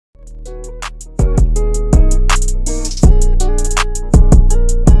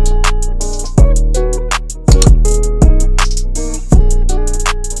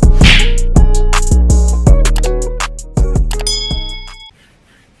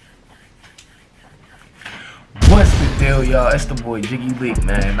Yo, y'all, it's the boy Jiggy Leak,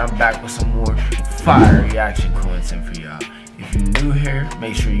 man. I'm back with some more fire reaction content for y'all. If you're new here,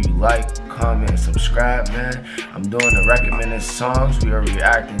 make sure you like, comment, and subscribe, man. I'm doing the recommended songs. We are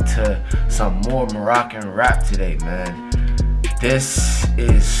reacting to some more Moroccan rap today, man. This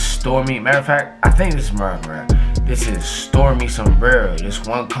is Stormy. Matter of fact, I think this is Moroccan rap. This is Stormy Sombrero. This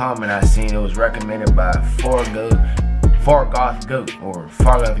one comment I seen, it was recommended by Fargoth Goat, or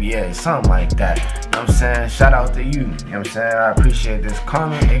Fargoth, yeah, something like that. You know what I'm saying? Shout out to you. You know what I'm saying? I appreciate this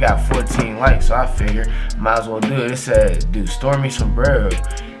comment. It got 14 likes, so I figured might as well do it. It said, do Stormy Sombrero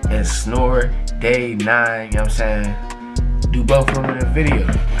and SNOR De9a. You know what I'm saying? Do both of them in a video.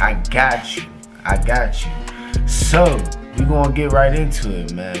 I got you. I got you. So we gonna get right into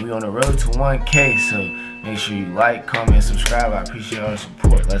it, man. We on the road to 1K, so make sure you like, comment, and subscribe. I appreciate all the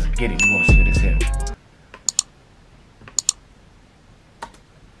support. Let's get it. We gonna see what this hitting for.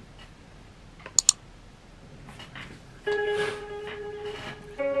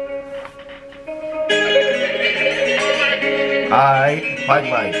 Alright, bike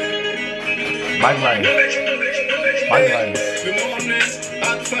life. Bike life. Bike life.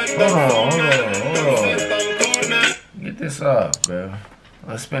 Hold on. Get this up, bro.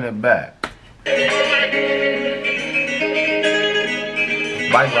 Let's spin it back.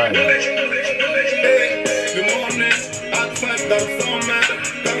 Bike life.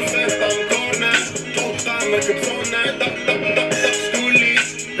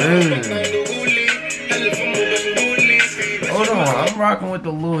 Hold on, I'm rocking with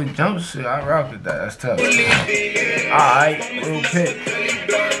the Louis jumpsuit. I rock with that. That's tough. Alright, real pick.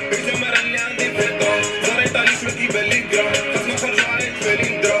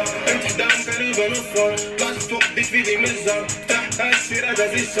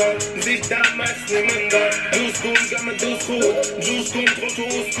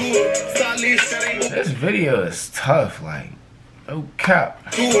 This video is tough, like, no cap.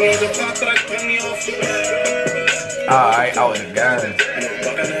 Alright, I would've got it.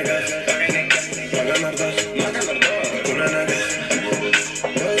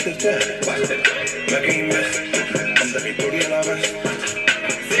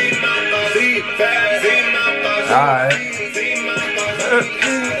 Alright.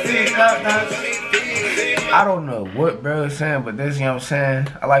 I don't know what bro is saying, but this, you know what I'm saying?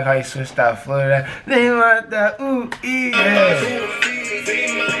 I like how he switched that flow to that. They like that, ooh, yeah.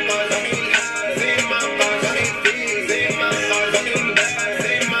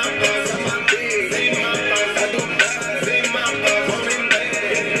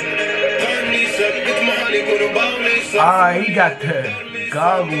 Alright, he got the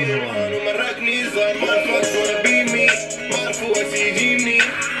goggles on.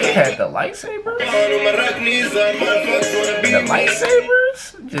 He had the lightsabers? The lightsabers?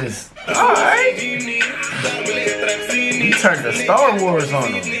 Just, alright. He turned to Star Wars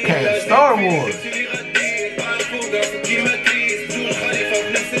on him. Became Star Wars.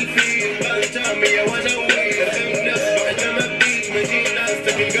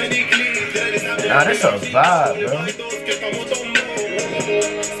 Nah, this a vibe, bro.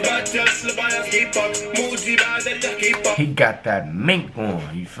 He got that mink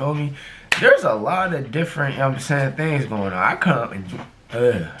on, you feel me? There's a lot of different, you know what I'm saying, things going on. I couldn't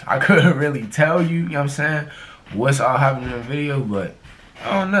really tell you, you know what I'm saying, what's all happening in the video, but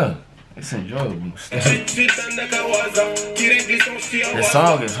I don't know. It's enjoyable. The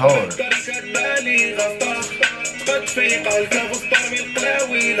song is hard.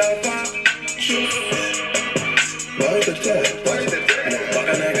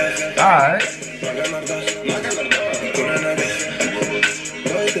 Alright.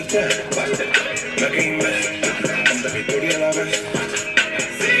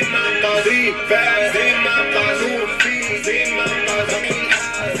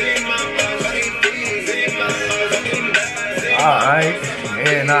 Alright.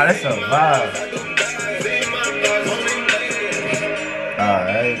 Yeah, nah, that's a vibe.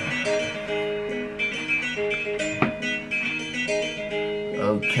 Alright.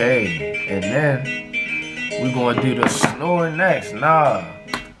 Okay, and then we're gonna do the snore next. Nah,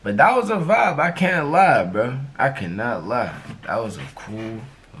 but that was a vibe. I can't lie, bro. I cannot lie. That was a cool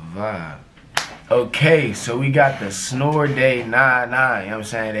vibe. Okay, so we got the SNOR De9a. You know what I'm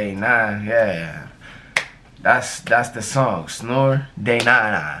saying? De9, yeah. That's the song. SNOR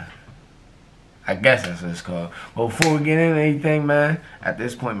De9a. I guess that's what it's called. Well, before we get into anything, man, at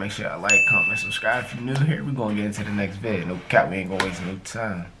this point, make sure y'all like, comment, subscribe. If you're new here, we're gonna get into the next video. No cap, we ain't gonna waste no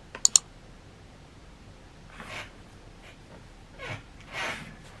time.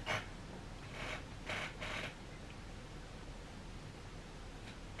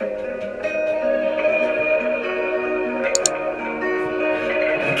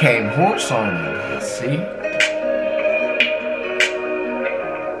 came horse on him. See?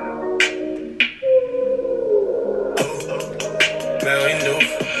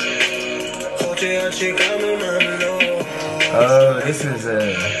 This is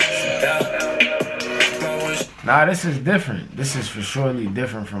nah, this is different. This is for surely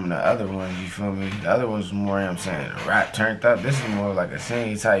different from the other ones, you feel me? The other ones more, I'm saying, rap turned up. This is more like a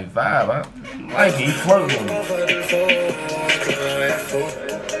singing type vibe. I like it, he floating. He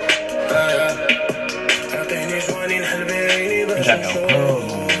got them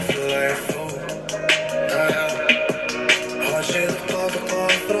pearls on.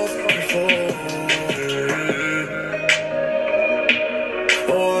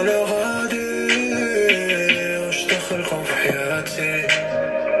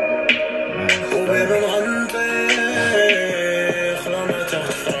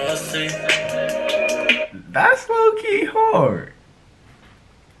 That's low-key hard.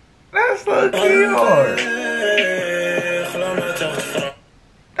 That's low-key hard.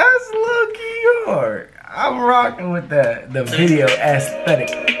 That's low-key hard. I'm rocking with the video aesthetic.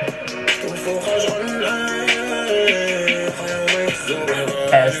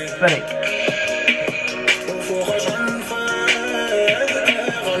 Aesthetic.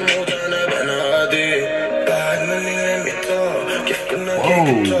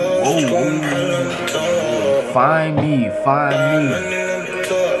 Whoa. Find me.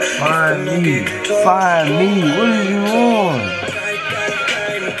 What is you on?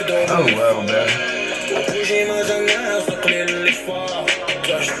 Oh well, man.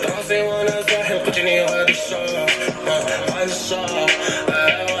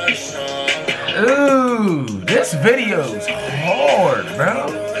 Ooh, this video's hard, bro.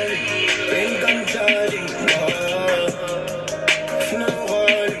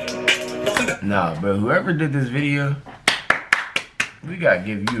 Nah, bro, whoever did this video, we gotta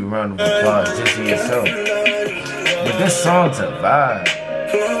give you a round of applause just for yourself. But this song's a vibe.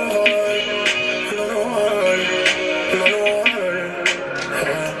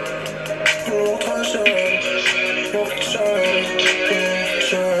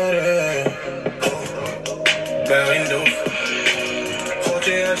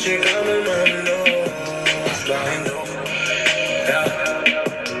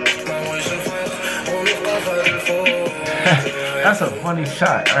 That's a funny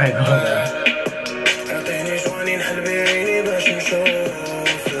shot. I ain't gonna lie.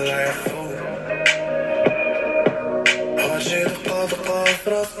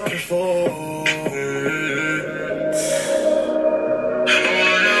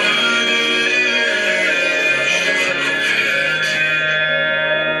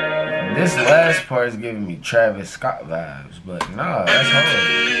 This last part is giving me Travis Scott vibes, but nah, that's hard.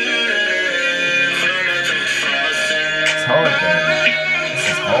 It's hard though. This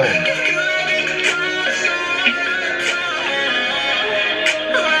is hard.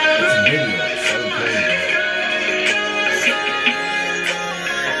 This video is so crazy.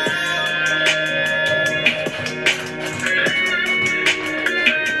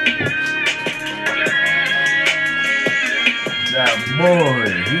 That boy,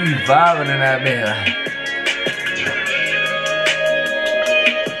 he vibing in that man.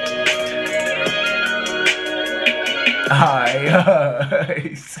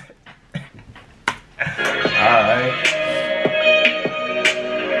 Alright.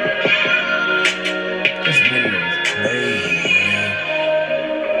 This video is crazy, man.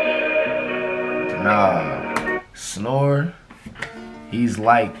 Nah, SNOR, he's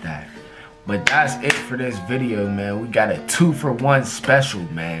like that. But that's it for this video, man. We got a 2-for-1 special,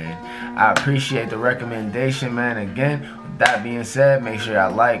 man. I appreciate the recommendation, man. Again, with that being said, make sure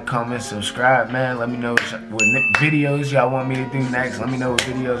y'all like, comment, subscribe, man. Let me know what videos y'all want me to do next. Let me know what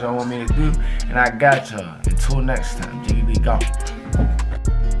videos y'all want me to do. And I got y'all. Until next time, GB, go.